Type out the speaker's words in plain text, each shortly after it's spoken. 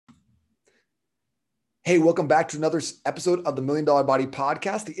Hey, welcome back to another episode of the Million Dollar Body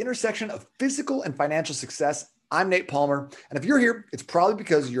Podcast, the intersection of physical and financial success. I'm Nate Palmer. And if you're here, it's probably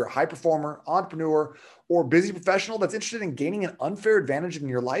because you're a high performer, entrepreneur, or busy professional that's interested in gaining an unfair advantage in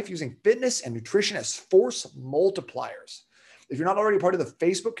your life using fitness and nutrition as force multipliers. If you're not already part of the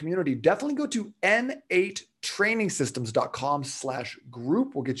Facebook community, definitely go to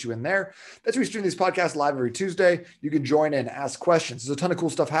n8trainingsystems.com/group. We'll get you in there. That's where we stream these podcasts live every Tuesday. You can join in, ask questions. There's a ton of cool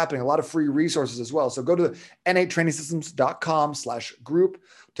stuff happening, a lot of free resources as well. So go to n8trainingsystems.com/group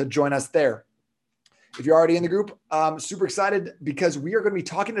to join us there. If you're already in the group, I'm super excited because we are going to be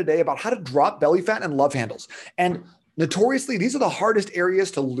talking today about how to drop belly fat and love handles. And notoriously, these are the hardest areas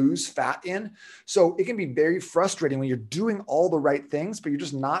to lose fat in. So it can be very frustrating when you're doing all the right things, but you're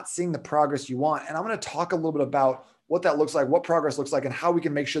just not seeing the progress you want. And I'm going to talk a little bit about what that looks like, what progress looks like, and how we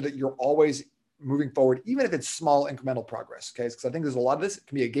can make sure that you're always moving forward, even if it's small incremental progress. Okay. Because I think there's a lot of this. It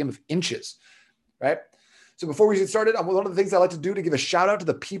can be a game of inches, right? So before we get started, one of the things I like to do to give a shout out to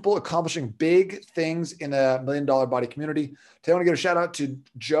the people accomplishing big things in the Million Dollar Body community. Today I want to give a shout out to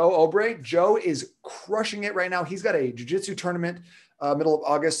Joe Obrey. Joe is crushing it right now. He's got a jiu-jitsu tournament middle of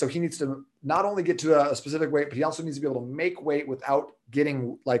August. So he needs to not only get to a specific weight, but he also needs to be able to make weight without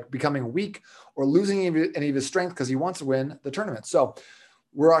becoming weak or losing any of his strength because he wants to win the tournament. So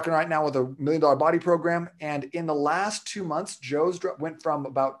we're rocking right now with a $1 Million Body program. And in the last 2 months, Joe's went from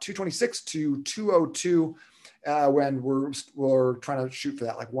about 226 to 202 when we're trying to shoot for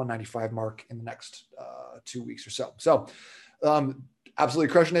that 195 mark in the next 2 weeks or so. So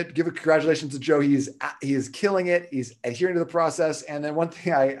absolutely crushing it. Give a congratulations to Joe. He is killing it. He's adhering to the process. And then one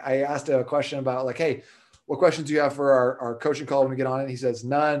thing I asked a question about hey, what questions do you have for our coaching call when we get on it? He says,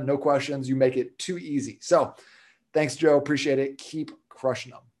 none, no questions. You make it too easy. So thanks, Joe. Appreciate it. Keep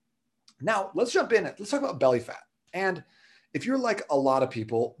crushing them. Now let's jump in. Let's talk about belly fat. And if you're like a lot of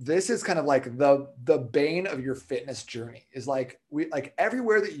people, this is kind of like the bane of your fitness journey is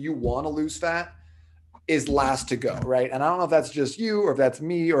everywhere that you want to lose fat is last to go. Right. And I don't know if that's just you or if that's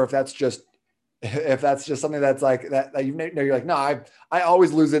me, or if that's just something that's like that you know, you're like, no, I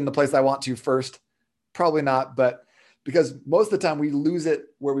always lose it in the place I want to first. Probably not, but because most of the time we lose it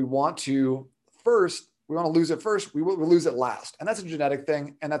where we want to first. We want to lose it first. We will lose it last. And that's a genetic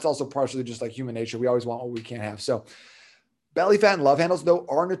thing. And that's also partially just like human nature. We always want what we can't have. So belly fat and love handles, though,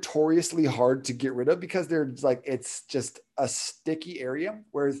 are notoriously hard to get rid of because it's just a sticky area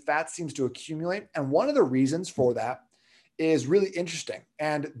where fat seems to accumulate. And one of the reasons for that is really interesting.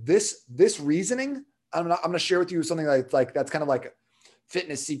 And this reasoning, I'm going to share with you something like that's kind of like a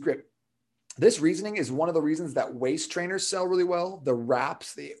fitness secret. This reasoning is one of the reasons that waist trainers sell really well. The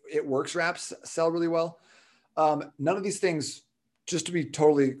wraps, the It Works wraps sell really well. None of these things, just to be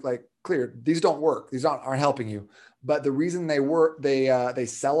totally clear, these don't work. These aren't helping you. But the reason they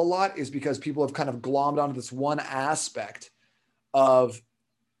sell a lot is because people have kind of glommed onto this one aspect of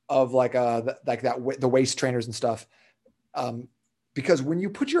the waist trainers and stuff. Because when you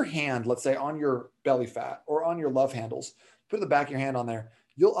put your hand, let's say, on your belly fat or on your love handles, put the back of your hand on there,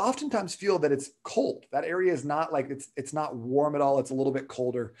 you'll oftentimes feel that it's cold. That area is not it's not warm at all. It's a little bit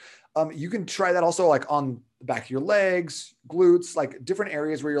colder. You can try that also on the back of your legs, glutes, different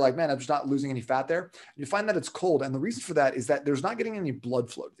areas where you're like, man, I'm just not losing any fat there. You find that it's cold. And the reason for that is that there's not getting any blood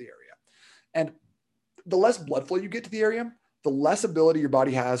flow to the area. And the less blood flow you get to the area, the less ability your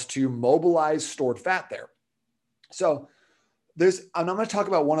body has to mobilize stored fat there. So I'm going to talk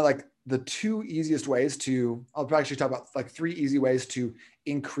about one of the two easiest ways I'll actually talk about 3 easy ways to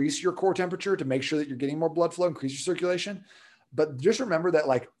increase your core temperature to make sure that you're getting more blood flow, increase your circulation. But just remember that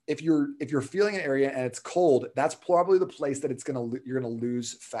if you're feeling an area and it's cold, that's probably the place that you're going to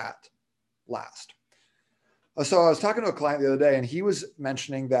lose fat last. So I was talking to a client the other day and he was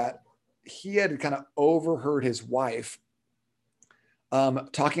mentioning that he had kind of overheard his wife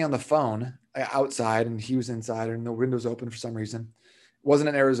talking on the phone outside, and he was inside and the window's open for some reason. It wasn't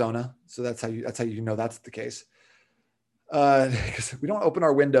in Arizona. So that's how you know that's the case. Because we don't open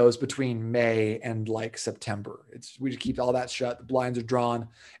our windows between May and September. We just keep all that shut. The blinds are drawn,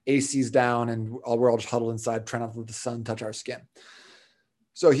 AC's down, and we're all just huddled inside, trying not to let the sun touch our skin.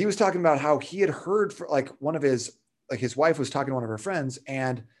 So he was talking about how he had heard for one of his wife was talking to one of her friends,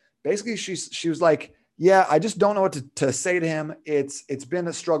 and basically she was like, yeah, I just don't know what to say to him. It's been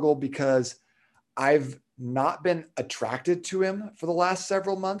a struggle because I've not been attracted to him for the last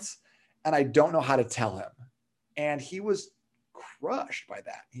several months, and I don't know how to tell him. And he was crushed by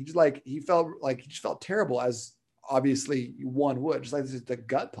that. He just felt terrible, as obviously one would, just a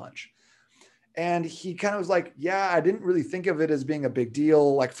gut punch. And he kind of was like, yeah, I didn't really think of it as being a big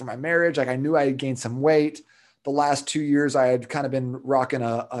deal. For my marriage, I knew I had gained some weight. The last 2 years I had kind of been rocking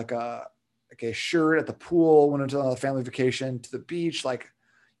a like a shirt at the pool, went into a family vacation to the beach. Like,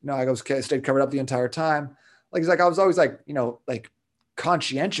 I stayed covered up the entire time. Like, he's like, I was always like, like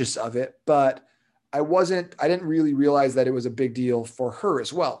conscientious of it, but I didn't really realize that it was a big deal for her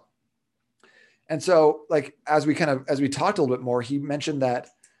as well. And so like, as we talked a little bit more, he mentioned that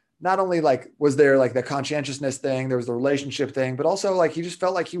not only like, was there like the conscientiousness thing, there was the relationship thing, but also like, he just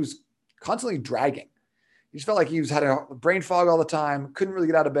felt like he was constantly dragging. He just felt like had a brain fog all the time, couldn't really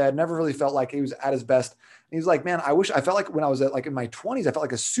get out of bed, never really felt like he was at his best. And he's like, man, I felt like when I was like in my 20s, I felt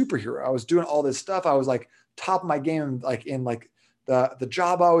like a superhero. I was doing all this stuff. I was like top of my game, like in like the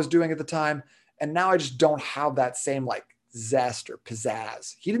job I was doing at the time. And now I just don't have that same like zest or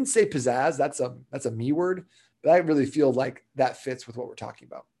pizzazz. He didn't say pizzazz. That's a me word, but I really feel like that fits with what we're talking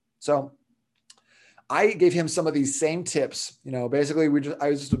about. So I gave him some of these same tips. Basically I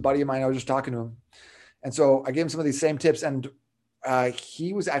was just a buddy of mine. I was just talking to him. And so I gave him some of these same tips, and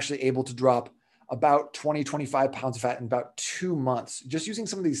he was actually able to drop about 20, 25 pounds of fat in about 2 months, just using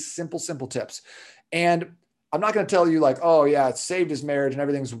some of these simple tips. And I'm not going to tell you like, oh yeah, it saved his marriage and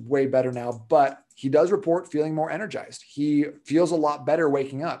everything's way better now, but he does report feeling more energized. He feels a lot better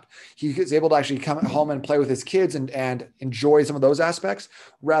waking up. He is able to actually come home and play with his kids and enjoy some of those aspects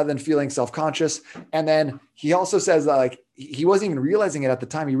rather than feeling self-conscious. And then he also says that like, he wasn't even realizing it at the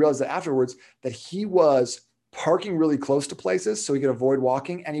time. He realized that afterwards that he was parking really close to places so he could avoid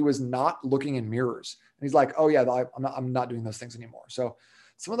walking, and he was not looking in mirrors. And he's like, oh yeah, I'm not doing those things anymore. So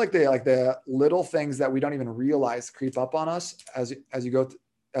some of the little things that we don't even realize creep up on us as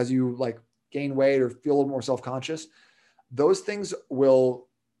you like gain weight or feel a little more self-conscious. Those things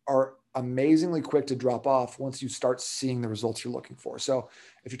are amazingly quick to drop off once you start seeing the results you're looking for. So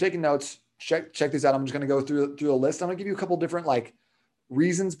if you're taking notes, check these out. I'm just going to go through a list. I'm going to give you a couple different like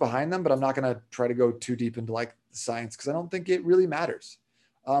reasons behind them, but I'm not going to try to go too deep into like the science because I don't think it really matters.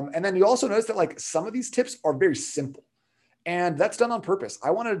 And then you also notice that like some of these tips are very simple, and that's done on purpose.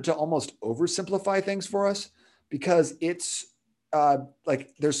 I wanted to almost oversimplify things for us because it's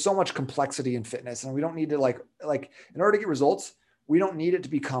like there's so much complexity in fitness, and we don't need to like in order to get results, we don't need it to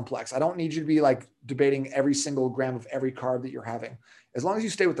be complex. I don't need you to be like debating every single gram of every carb that you're having. As long as you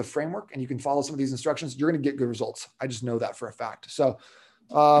stay with the framework and you can follow some of these instructions, you're going to get good results. I just know that for a fact. So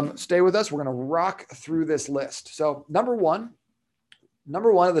stay with us. We're going to rock through this list. So number one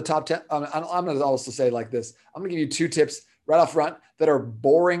of the top 10, I'm going to also say like this. I'm going to give you 2 tips right off front that are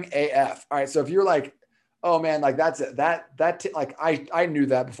boring AF. All right. So if you're like, oh man, like that's it. Like I knew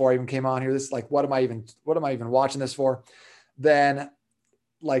that before I even came on here. This like, what am I even watching this for? Then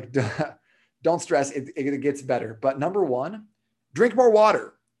like, don't stress. It gets better. But number 1, drink more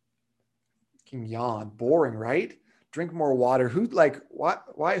water. Fucking yawn. Boring, right? Drink more water.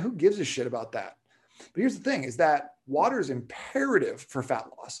 Who gives a shit about that? But here's the thing is that water is imperative for fat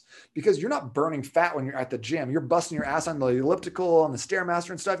loss because you're not burning fat when you're at the gym. You're busting your ass on the elliptical, on the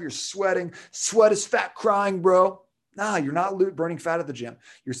Stairmaster and stuff. You're sweating. Sweat is fat crying, bro. Nah, you're not burning fat at the gym.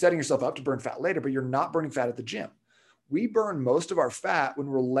 You're setting yourself up to burn fat later, but you're not burning fat at the gym. We burn most of our fat when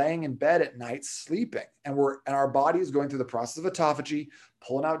we're laying in bed at night sleeping, and our body is going through the process of autophagy,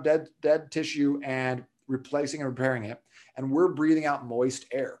 pulling out dead tissue and replacing and repairing it. And we're breathing out moist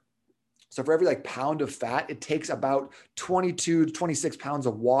air. So for every like pound of fat, it takes about 22 to 26 pounds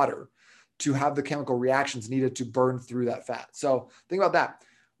of water to have the chemical reactions needed to burn through that fat. So think about that.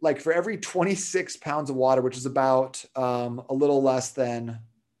 Like for every 26 pounds of water, which is about a little less than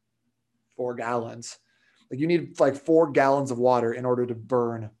 4 gallons, like you need like 4 gallons of water in order to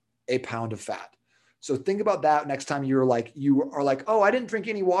burn a pound of fat. So think about that next time you are like, oh, I didn't drink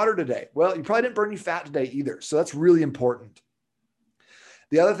any water today. Well, you probably didn't burn any fat today either. So that's really important.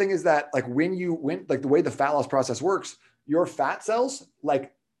 The other thing is that like when the way the fat loss process works, your fat cells,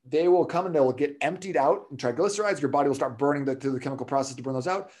 like they will come and they'll get emptied out in triglycerides. Your body will start burning through the chemical process to burn those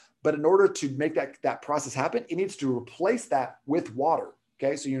out. But in order to make that process happen, it needs to replace that with water.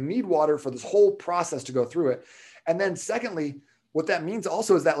 Okay. So you need water for this whole process to go through it. And then secondly, what that means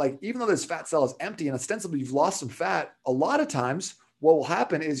also is that like, even though this fat cell is empty and ostensibly you've lost some fat, a lot of times what will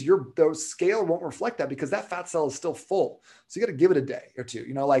happen is the scale won't reflect that because that fat cell is still full. So you got to give it a day or two,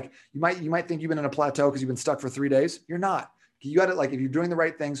 like you might think you've been in a plateau because you've been stuck for 3 days. You're not. You got to like, if you're doing the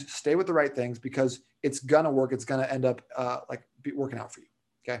right things, stay with the right things because it's going to work. It's going to end up working out for you.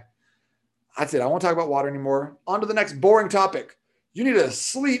 Okay. That's it. I won't talk about water anymore. On to the next boring topic. You need to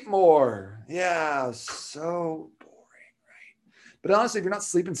sleep more. Yeah. So boring, right? But honestly, if you're not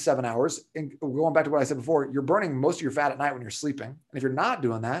sleeping 7 hours, and going back to what I said before, you're burning most of your fat at night when you're sleeping. And if you're not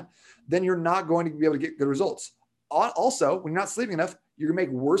doing that, then you're not going to be able to get good results. Also, when you're not sleeping enough, you're going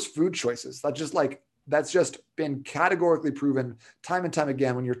to make worse food choices. That's just like That's just been categorically proven time and time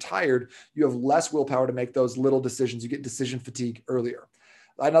again. When you're tired, you have less willpower to make those little decisions. You get decision fatigue earlier.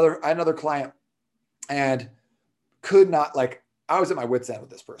 I had another client and could not, like, I was at my wit's end with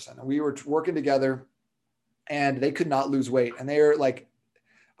this person, and we were working together and they could not lose weight. And they're like,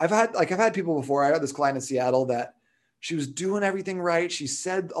 I've had people before. I had this client in Seattle that she was doing everything right. She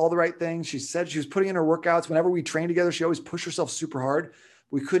said all the right things. She said she was putting in her workouts. Whenever we trained together, she always pushed herself super hard.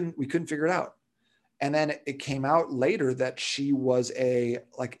 We couldn't figure it out. And then it came out later that she would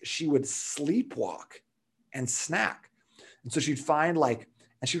sleepwalk and snack. And so she'd find and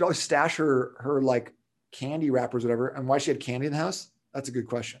she'd always stash her like candy wrappers, whatever. And why she had candy in the house? That's a good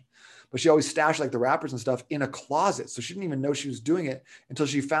question. But she always stashed like the wrappers and stuff in a closet. So she didn't even know she was doing it until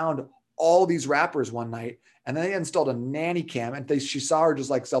she found all these wrappers one night. And then they installed a nanny cam, and she saw her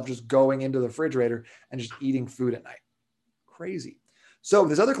just going into the refrigerator and just eating food at night. Crazy. So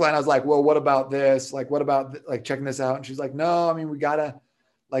this other client, I was like, well, what about this? Like, what about checking this out? And she's like, no, I mean, we gotta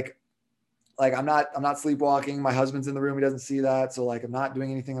I'm not sleepwalking. My husband's in the room. He doesn't see that. So I'm not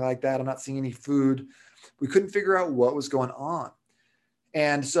doing anything like that. I'm not seeing any food. We couldn't figure out what was going on.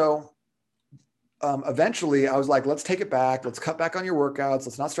 And so eventually I was like, let's take it back. Let's cut back on your workouts.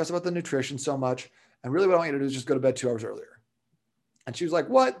 Let's not stress about the nutrition so much. And really what I want you to do is just go to bed 2 hours earlier. And she was like,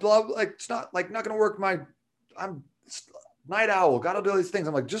 what? It's not not going to work. I'm night owl. Got to do all these things.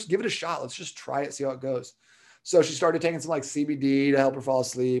 I'm like, just give it a shot. Let's just try it. See how it goes. So she started taking some CBD to help her fall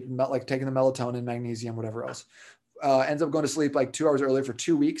asleep, taking the melatonin, magnesium, whatever else. Ends up going to sleep 2 hours earlier for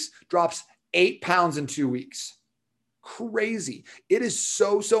 2 weeks, drops 8 pounds in 2 weeks. Crazy. It is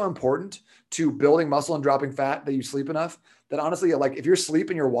so important to building muscle and dropping fat that you sleep enough that honestly, if your sleep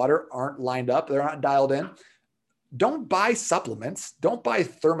and your water aren't lined up, they're not dialed in, don't buy supplements, don't buy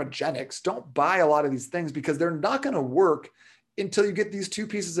thermogenics, don't buy a lot of these things because they're not going to work until you get these two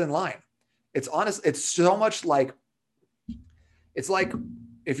pieces in line. It's honest. It's so much it's like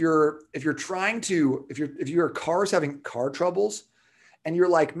if your car is having car troubles and you're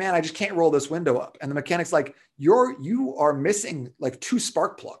like, man, I just can't roll this window up. And the mechanic's like, you are missing 2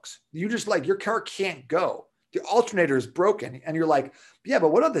 spark plugs. You just your car can't go. The alternator is broken. And you're like, yeah, but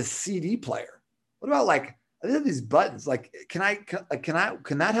what about the CD player? What about I have these buttons. Can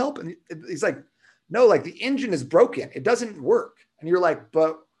that help? And he's like, no, the engine is broken. It doesn't work. And you're like,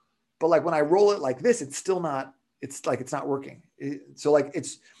 but when I roll it like this, it's still not, it's not working.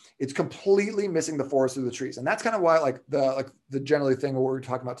 It's completely missing the forest through the trees. And that's kind of why the generally thing what we're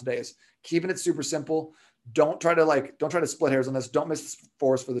talking about today is keeping it super simple. Don't try to split hairs on this. Don't miss the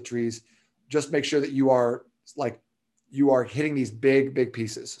forest for the trees. Just make sure that you are hitting these big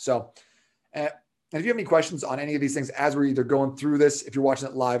pieces. So, and if you have any questions on any of these things as we're either going through this, if you're watching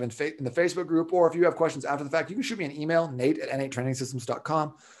it live in the Facebook group, or if you have questions after the fact, you can shoot me an email,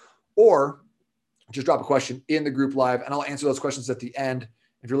 nate@n8trainingsystems.com, or just drop a question in the group live and I'll answer those questions at the end.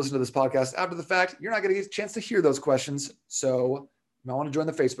 If you're listening to this podcast after the fact, you're not going to get a chance to hear those questions. So you might want to join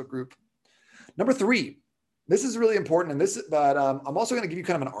the Facebook group. Number 3, this is really important. But I'm also going to give you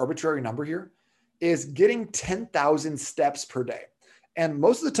kind of an arbitrary number here, is getting 10,000 steps per day. And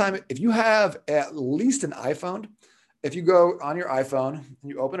most of the time, if you have at least an iPhone, if you go on your iPhone and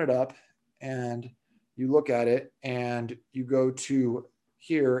you open it up and you look at it and you go to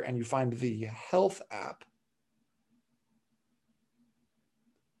here and you find the health app,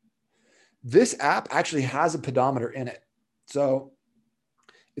 this app actually has a pedometer in it. So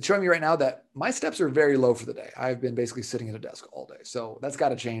it's showing me right now that my steps are very low for the day. I've been basically sitting at a desk all day. So that's got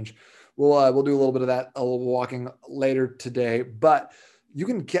to change. We'll do a little bit of that, a little walking later today, but you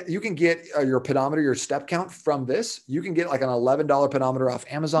can get your pedometer, your step count from this. You can get an $11 pedometer off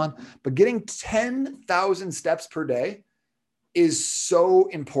Amazon, but getting 10,000 steps per day is so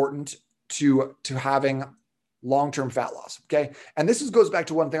important to having long-term fat loss. Okay. And this goes back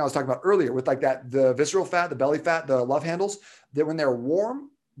to one thing I was talking about earlier with the visceral fat, the belly fat, the love handles, that when they're warm,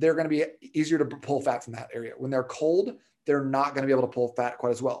 they're going to be easier to pull fat from that area. When they're cold, they're not going to be able to pull fat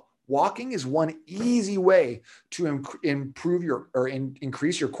quite as well. Walking is one easy way to improve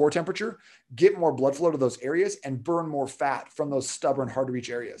increase your core temperature, get more blood flow to those areas, and burn more fat from those stubborn, hard to reach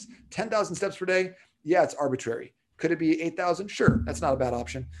areas. 10,000 steps per day. Yeah, it's arbitrary. Could it be 8,000? Sure. That's not a bad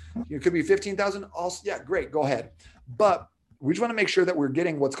option. It could be 15,000. Also, yeah, great. Go ahead. But we just want to make sure that we're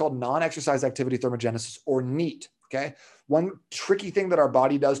getting what's called non-exercise activity thermogenesis, or NEAT. Okay. One tricky thing that our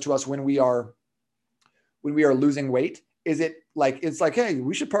body does to us when we are losing weight is it's like, hey,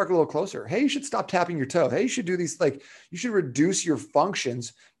 we should park a little closer. Hey, you should stop tapping your toe. Hey, you should do these, you should reduce your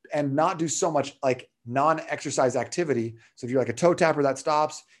functions and not do so much non-exercise activity. So if you're a toe tapper, that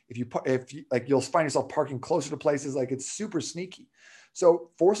stops. If you you'll find yourself parking closer to places, it's super sneaky. So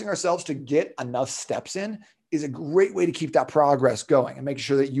forcing ourselves to get enough steps in is a great way to keep that progress going and making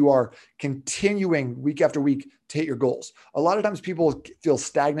sure that you are continuing week after week to hit your goals. A lot of times people feel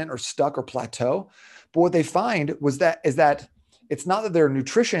stagnant or stuck or plateau, but what they find is that it's not that their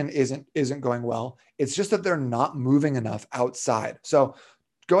nutrition isn't going well. It's just that they're not moving enough outside. So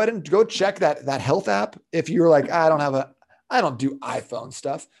go ahead and go check that health app. If you're like, I don't do iPhone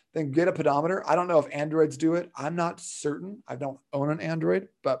stuff, then get a pedometer. I don't know if Androids do it. I'm not certain. I don't own an Android,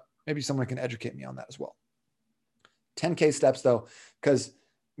 but maybe someone can educate me on that as well. 10K steps though, because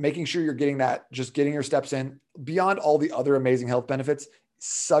making sure you're getting that, just getting your steps in beyond all the other amazing health benefits,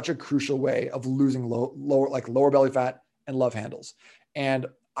 such a crucial way of losing lower belly fat and love handles. And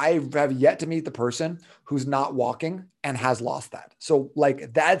I have yet to meet the person who's not walking and has lost that. So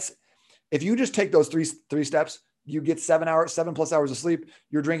like if you just take those three steps, you get 7+ hours of sleep,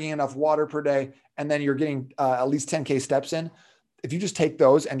 you're drinking enough water per day, and then you're getting at least 10K steps in. If you just take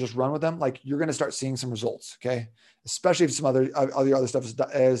those and just run with them, like you're going to start seeing some results. Okay. Especially if some other stuff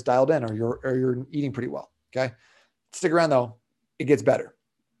is dialed in or you're eating pretty well. Okay. Stick around though. It gets better.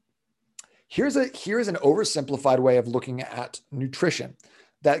 Here's an oversimplified way of looking at nutrition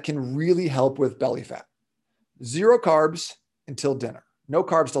that can really help with belly fat. 0 carbs until dinner. No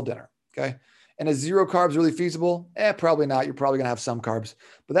carbs till dinner. Okay. And is 0 carbs really feasible? Probably not. You're probably going to have some carbs,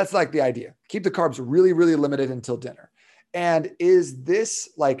 but that's like the idea. Keep the carbs really, really limited until dinner. And is this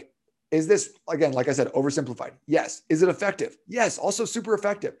again, like I said, oversimplified? Yes. Is it effective? Yes. Also super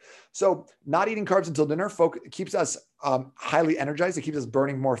effective. So not eating carbs until dinner keeps us highly energized. It keeps us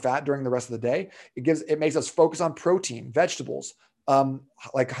burning more fat during the rest of the day. It makes us focus on protein, vegetables,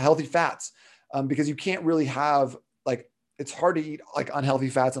 like healthy fats, because you can't really have it's hard to eat like unhealthy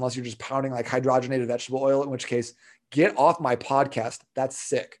fats unless you're just pounding like hydrogenated vegetable oil, in which case get off my podcast. That's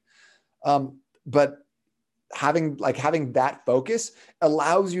sick. But having that focus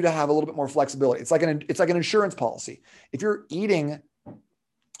allows you to have a little bit more flexibility. It's like an insurance policy. If you're eating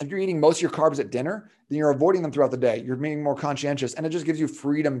most of your carbs at dinner, then you're avoiding them throughout the day. You're being more conscientious, and it just gives you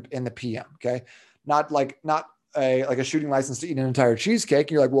freedom in the PM. Okay. Not a shooting license to eat an entire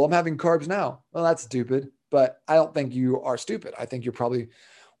cheesecake. You're like, well, I'm having carbs now. Well, that's stupid, but I don't think you are stupid. I think you're probably,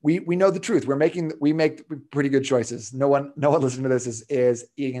 we know the truth. We make pretty good choices. No one listening to this is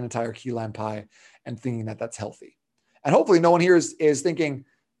eating an entire key lime pie and thinking that that's healthy. And hopefully no one here is thinking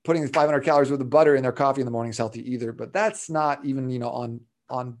putting 500 calories worth of butter in their coffee in the morning is healthy either, but that's not even,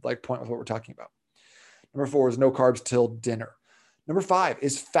 on like point with what we're talking about. Number 4 is no carbs till dinner. Number 5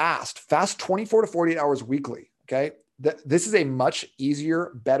 is fast 24 to 48 hours weekly. Okay. This is a much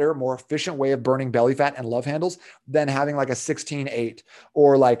easier, better, more efficient way of burning belly fat and love handles than having like a 16-8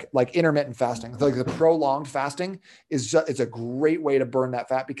 or like intermittent fasting. Like the prolonged fasting it's a great way to burn that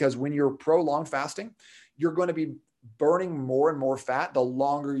fat, because when you're prolonged fasting, you're going to be burning more and more fat the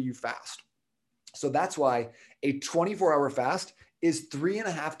longer you fast. So that's why a 24-hour fast is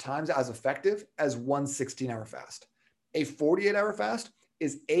 3.5 times as effective as one 16-hour fast. A 48-hour fast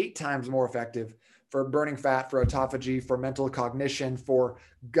is 8 times more effective for burning fat, for autophagy, for mental cognition, for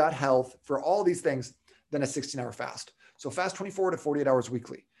gut health, for all these things than a 16-hour fast. So fast 24 to 48 hours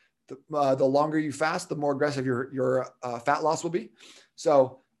weekly. The longer you fast, the more aggressive your fat loss will be.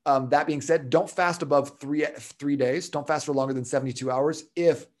 So that being said, don't fast above 3 days. Don't fast for longer than 72 hours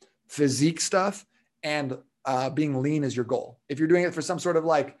if physique stuff and being lean is your goal. If you're doing it for some sort of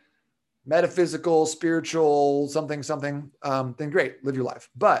like metaphysical, spiritual, something, then great, live your life.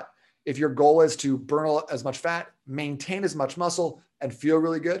 But if your goal is to burn as much fat, maintain as much muscle, and feel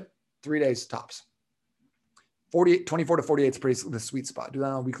really good, 3 days tops. 24 to 48 is the sweet spot. Do that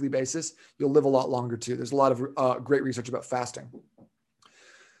on a weekly basis. You'll live a lot longer too. There's a lot of great research about fasting.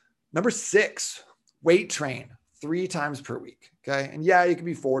 Number 6, weight train 3 times per week. Okay. And yeah, it could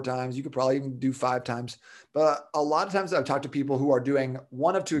be 4 times. You could probably even do 5 times. But a lot of times I've talked to people who are doing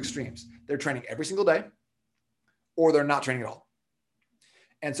one of 2 extremes. They're training every single day, or they're not training at all.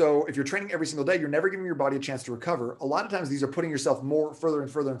 And so if you're training every single day, you're never giving your body a chance to recover. A lot of times these are putting yourself further and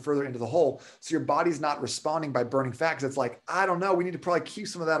further into the hole. So your body's not responding by burning fat, because it's like, I don't know, we need to probably keep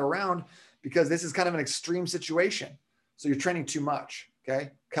some of that around because this is kind of an extreme situation. So you're training too much. Okay.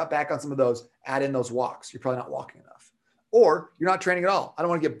 Cut back on some of those, add in those walks. You're probably not walking enough, or you're not training at all. I don't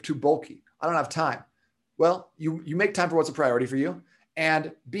want to get too bulky. I don't have time. Well, you make time for what's a priority for you.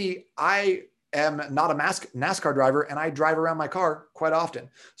 And B, I am not a NASCAR driver, and I drive around my car quite often.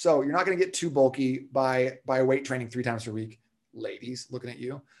 So you're not going to get too bulky by weight training 3 times per week. Ladies, looking at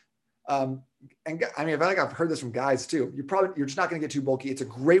you. And I mean, I feel like I've heard this from guys too. You're just not going to get too bulky. It's a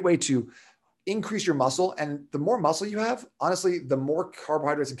great way to increase your muscle. And the more muscle you have, honestly, the more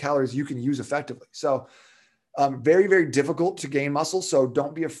carbohydrates and calories you can use effectively. So Very, very difficult to gain muscle. So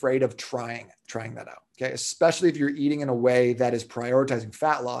don't be afraid of trying that out. Okay. Especially if you're eating in a way that is prioritizing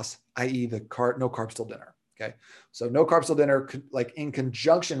fat loss, i.e. no carbs till dinner. Okay. So no carbs till dinner, like in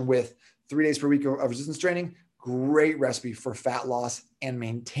conjunction with 3 days per week of resistance training, great recipe for fat loss and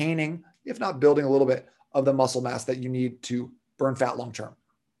maintaining, if not building a little bit of the muscle mass that you need to burn fat long-term.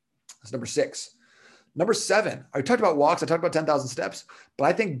 That's number 6. Number 7, I talked about walks. I talked about 10,000 steps, but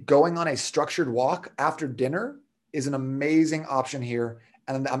I think going on a structured walk after dinner is an amazing option here.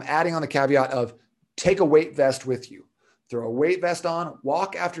 And I'm adding on the caveat of take a weight vest with you. Throw a weight vest on,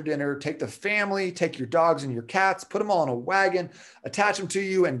 walk after dinner, take the family, take your dogs and your cats, put them all in a wagon, attach them to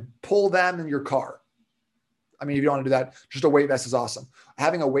you and pull them in your car. I mean, if you don't want to do that, just a weight vest is awesome.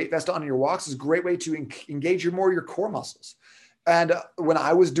 Having a weight vest on in your walks is a great way to engage your core muscles. And when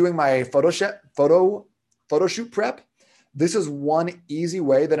I was doing my photo shoot prep, this is one easy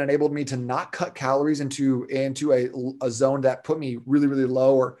way that enabled me to not cut calories into a zone that put me really, really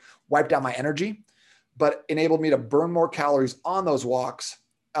low or wiped out my energy, but enabled me to burn more calories on those walks.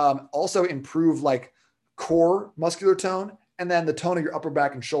 Also improve like core muscular tone and then the tone of your upper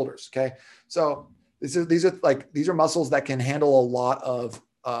back and shoulders. Okay. So these are muscles that can handle a lot of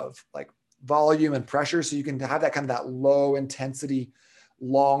like volume and pressure. So you can have that low intensity,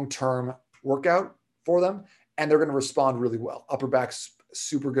 long-term workout for them. And they're going to respond really well. Upper back's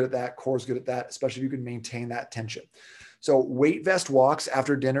super good at that. Core's good at that, especially if you can maintain that tension. So weight vest walks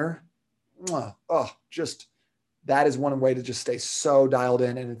after dinner. That is one way to just stay so dialed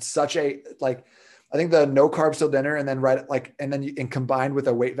in. And it's such a, like, I think the no carbs till dinner and then combined with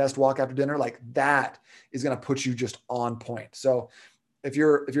a weight vest walk after dinner, like that is going to put you just on point. So if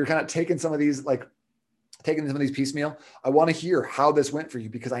you're kind of taking some of these piecemeal, I want to hear how this went for you,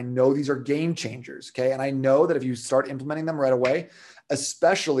 because I know these are game changers. Okay. And I know that if you start implementing them right away,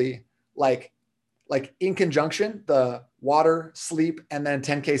 especially like in conjunction, the water, sleep, and then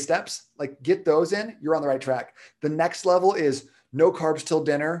 10K steps, like get those in, you're on the right track. The next level is no carbs till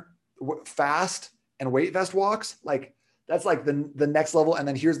dinner, fast and weight vest walks. Like that's like the next level. And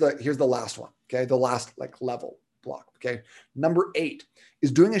then here's the last one. Okay. The last like level block. Okay. Number 8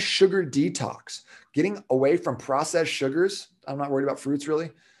 is doing a sugar detox, getting away from processed sugars. I'm not worried about fruits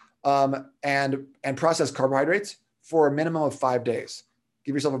really. And processed carbohydrates for a minimum of 5 days.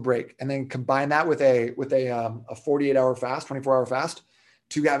 Give yourself a break and then combine that with a 48-hour fast, 24-hour fast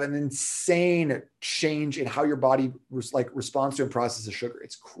to have an insane change in how your body responds to and processes sugar.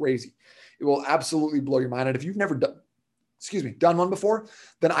 It's crazy. It will absolutely blow your mind. And if you've never done one before,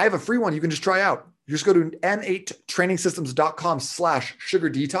 then I have a free one you can just try out. You just go to n8trainingsystems.com/sugar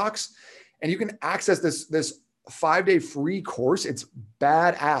detox, and you can access this 5-day free course. It's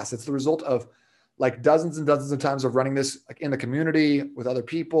badass. It's the result of like dozens and dozens of times of running this like in the community with other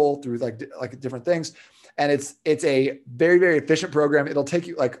people through like different things. And it's a very, very efficient program. It'll take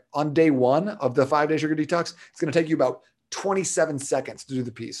you like on day 1 of the 5-day sugar detox, it's going to take you about 27 seconds to do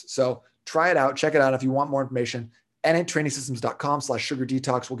the piece. So try it out, check it out. If you want more information, n8trainingsystems.com/sugar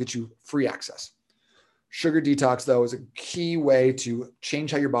detox will get you free access. Sugar detox though is a key way to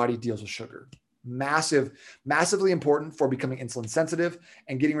change how your body deals with sugar. Massively important for becoming insulin sensitive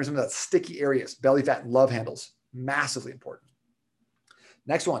and getting rid of some of that sticky areas, belly fat and love handles, massively important.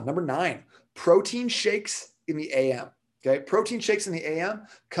 Next one, number 9, protein shakes in the AM. Okay. Protein shakes in the AM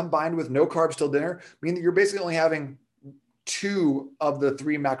combined with no carbs till dinner mean that you're basically only having 2 of the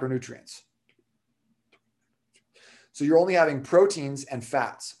 3 macronutrients. So you're only having proteins and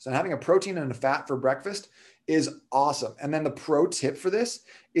fats. So having a protein and a fat for breakfast is awesome. And then the pro tip for this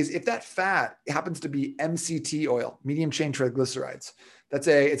is if that fat happens to be MCT oil, medium chain triglycerides, it's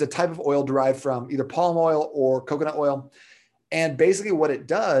a type of oil derived from either palm oil or coconut oil. And basically what it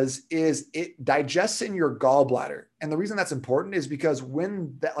does is it digests in your gallbladder. And the reason that's important is because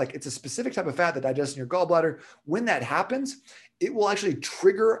when that, like it's a specific type of fat that digests in your gallbladder, when that happens, it will actually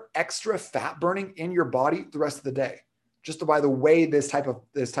trigger extra fat burning in your body the rest of the day, just by the way this type of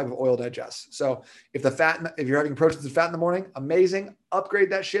oil digests. So if you're having proteins and fat in the morning, amazing. Upgrade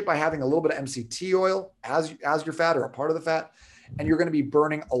that shit by having a little bit of MCT oil as your fat or a part of the fat. And you're going to be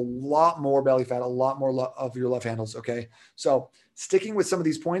burning a lot more belly fat, a lot more of your love handles. Okay. So sticking with some of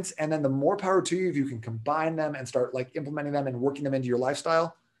these points, and then the more power to you if you can combine them and start like implementing them and working them into your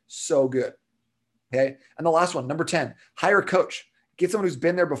lifestyle. So good. Okay. And the last one, number 10, hire a coach. Get someone who's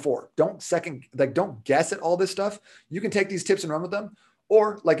been there before. Don't guess at all this stuff. You can take these tips and run with them.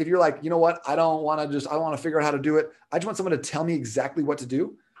 Or like, if you're like, you know what, I want to figure out how to do it. I just want someone to tell me exactly what to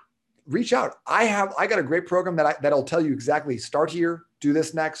do. Reach out. I got a great program that'll tell you exactly, start here, do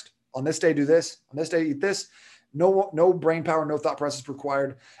this next, on this day, do this, on this day, eat this. no brain power, no thought process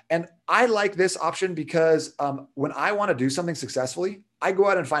required. And I like this option because when I want to do something successfully, I go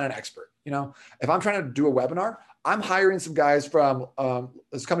out and find an expert. If I'm trying to do a webinar, I'm hiring some guys from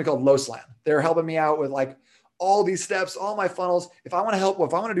this company called Loslan. They're helping me out with like all these steps, all my funnels. If I want to help,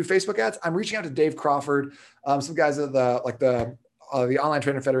 if I want to do Facebook ads, I'm reaching out to Dave Crawford, some guys at the Online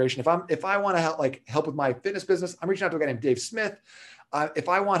Trainer Federation. If I want to help with my fitness business, I'm reaching out to a guy named Dave Smith. If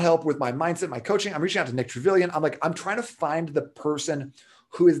I want help with my mindset, my coaching, I'm reaching out to Nick Trevelyan. I'm trying to find the person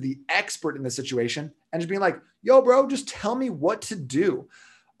who is the expert in this situation and just being like, yo, bro, just tell me what to do.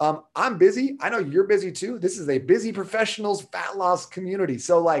 I'm busy. I know you're busy too. This is a busy professionals fat loss community.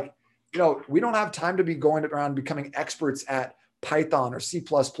 So we don't have time to be going around becoming experts at Python or C++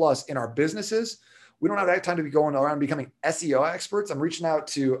 in our businesses. We don't have that time to be going around becoming SEO experts. I'm reaching out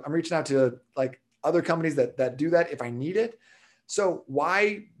to like other companies that do that if I need it. So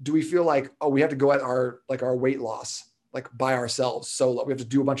why do we feel like, oh, we have to go at our weight loss, like by ourselves solo? We have to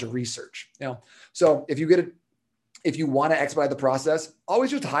do a bunch of research, So if you want to expedite the process,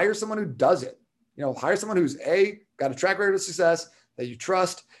 always just hire someone who does it. Hire someone who's got a track record of success that you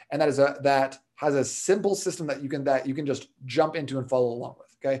trust, and that has a simple system that you can just jump into and follow along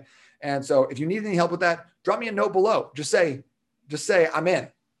with. Okay. And so if you need any help with that, drop me a note below. Just say, I'm in.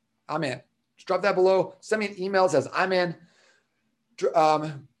 Just drop that below. Send me an email that says I'm in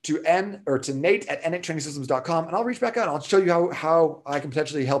to Nate at n8trainingsystems.com. And I'll reach back out and I'll show you how I can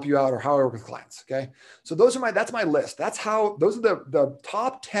potentially help you out or how I work with clients. Okay. So that's my list. Those are the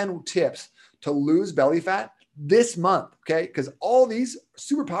top 10 tips to lose belly fat this month. Okay. Because all these are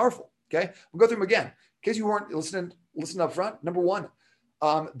super powerful. Okay. We'll go through them again. In case you weren't listening up front. Number one,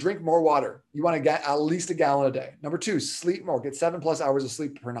 drink more water. You want to get at least a gallon a day. Number two, sleep more. Get 7+ hours of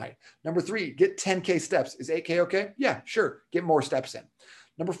sleep per night. Number three, get 10K steps. Is 8K okay? Yeah, sure. Get more steps in.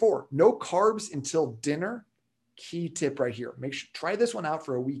 Number four, no carbs until dinner. Key tip right here. Try this one out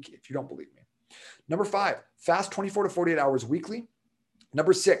for a week if you don't believe me. Number five, fast 24 to 48 hours weekly.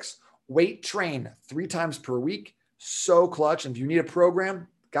 Number six, weight train 3 times per week. So clutch. And if you need a program,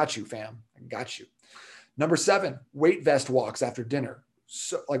 got you, fam. I got you. Number seven, weight vest walks after dinner.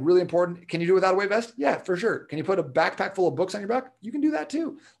 So really important. Can you do without a weight vest? Yeah, for sure. Can you put a backpack full of books on your back? You can do that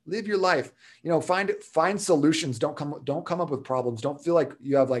too. Live your life. Find solutions. Don't come up with problems. Don't feel like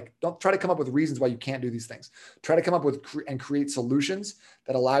you have don't try to come up with reasons why you can't do these things. Try to come up with and create solutions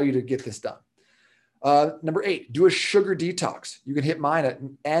that allow you to get this done. Number 8, do a sugar detox. You can hit mine at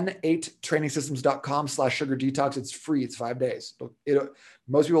n8trainingsystems.com/sugar detox. It's free. It's 5 days.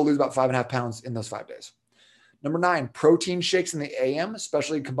 Most people lose about 5.5 pounds in those 5 days. Number 9, protein shakes in the AM,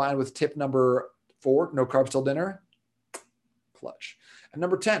 especially combined with tip number 4, no carbs till dinner. Clutch. And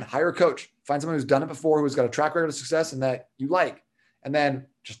number 10, hire a coach. Find someone who's done it before, who's got a track record of success and that you like, and then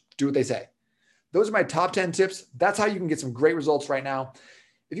just do what they say. Those are my top 10 tips. That's how you can get some great results right now.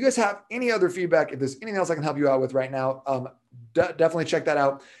 If you guys have any other feedback, if there's anything else I can help you out with right now, definitely check that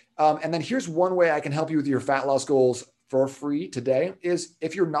out. And then here's one way I can help you with your fat loss goals for free today is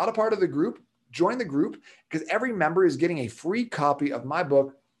if you're not a part of the group, join the group because every member is getting a free copy of my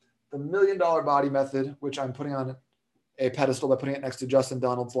book, The $1 Million Body Method, which I'm putting on a pedestal by putting it next to Justin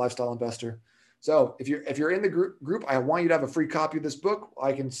Donald's Lifestyle Investor. So if you're in the group, I want you to have a free copy of this book.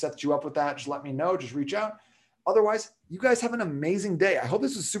 I can set you up with that. Just let me know. Just reach out. Otherwise, you guys have an amazing day. I hope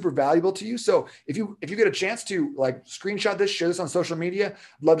this was super valuable to you. So if you get a chance to screenshot this, share this on social media,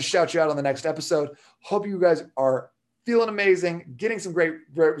 I'd love to shout you out on the next episode. Hope you guys are feeling amazing, getting some great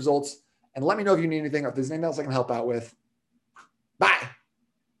results. And let me know if you need anything or if there's anything else I can help out with. Bye.